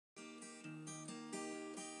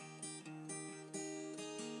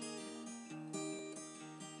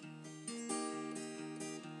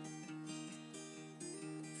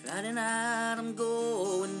Friday night I'm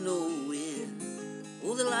going nowhere.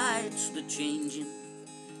 Oh, the lights, they're changing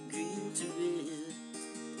green to red.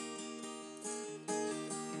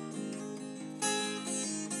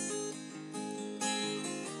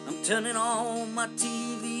 I'm turning on my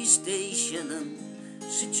TV station and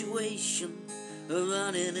situation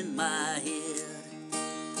running in my head.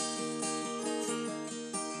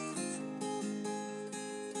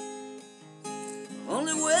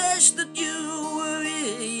 Only wish that you were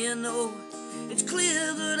here, you know. It's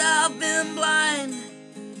clear that I've been blind,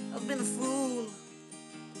 I've been a fool.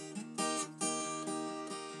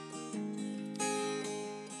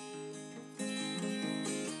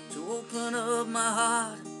 To open up my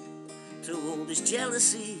heart to all this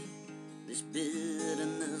jealousy, this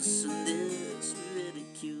bitterness and this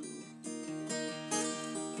ridicule.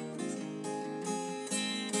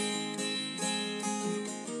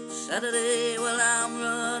 Saturday, well, I'm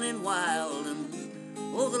running wild, and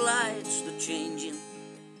all the lights, they're changing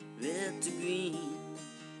red to green.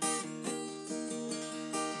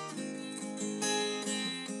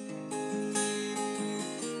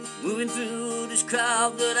 Moving through this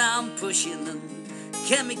crowd that I'm pushing, and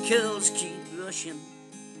chemicals keep rushing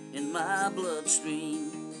in my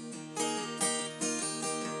bloodstream.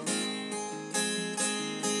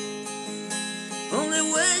 Only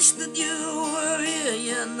wish that you were here,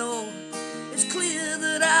 you know. It's clear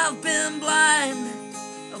that I've been blind,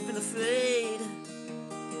 I've been afraid.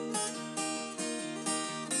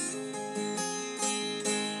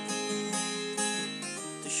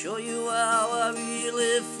 To show you how I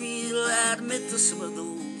really feel, I admit to some of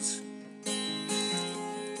those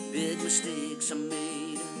big mistakes I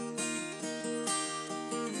made.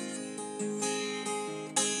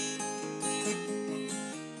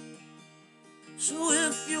 So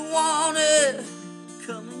if you want it,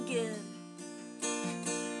 come and get it.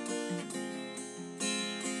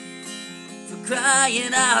 For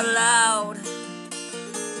crying out loud,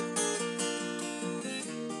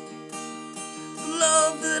 the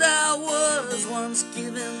love that I was once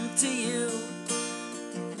given to you,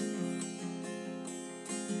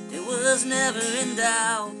 it was never in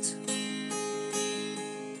doubt.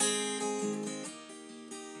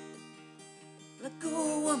 Let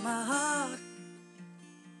go of my heart,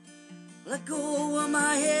 let go of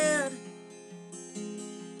my head,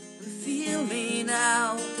 and feel me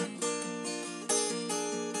now.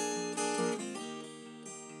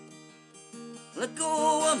 Let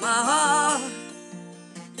go of my heart,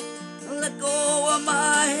 let go of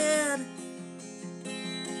my head,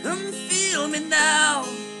 and feel me now.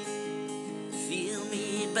 Feel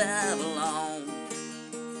me, Babylon.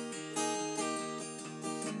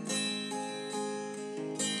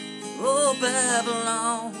 Oh,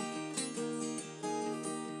 Babylon.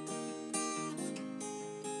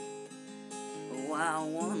 Oh, I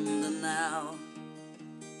wonder now,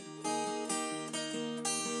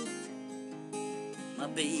 my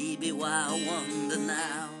baby, why I wonder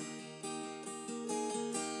now.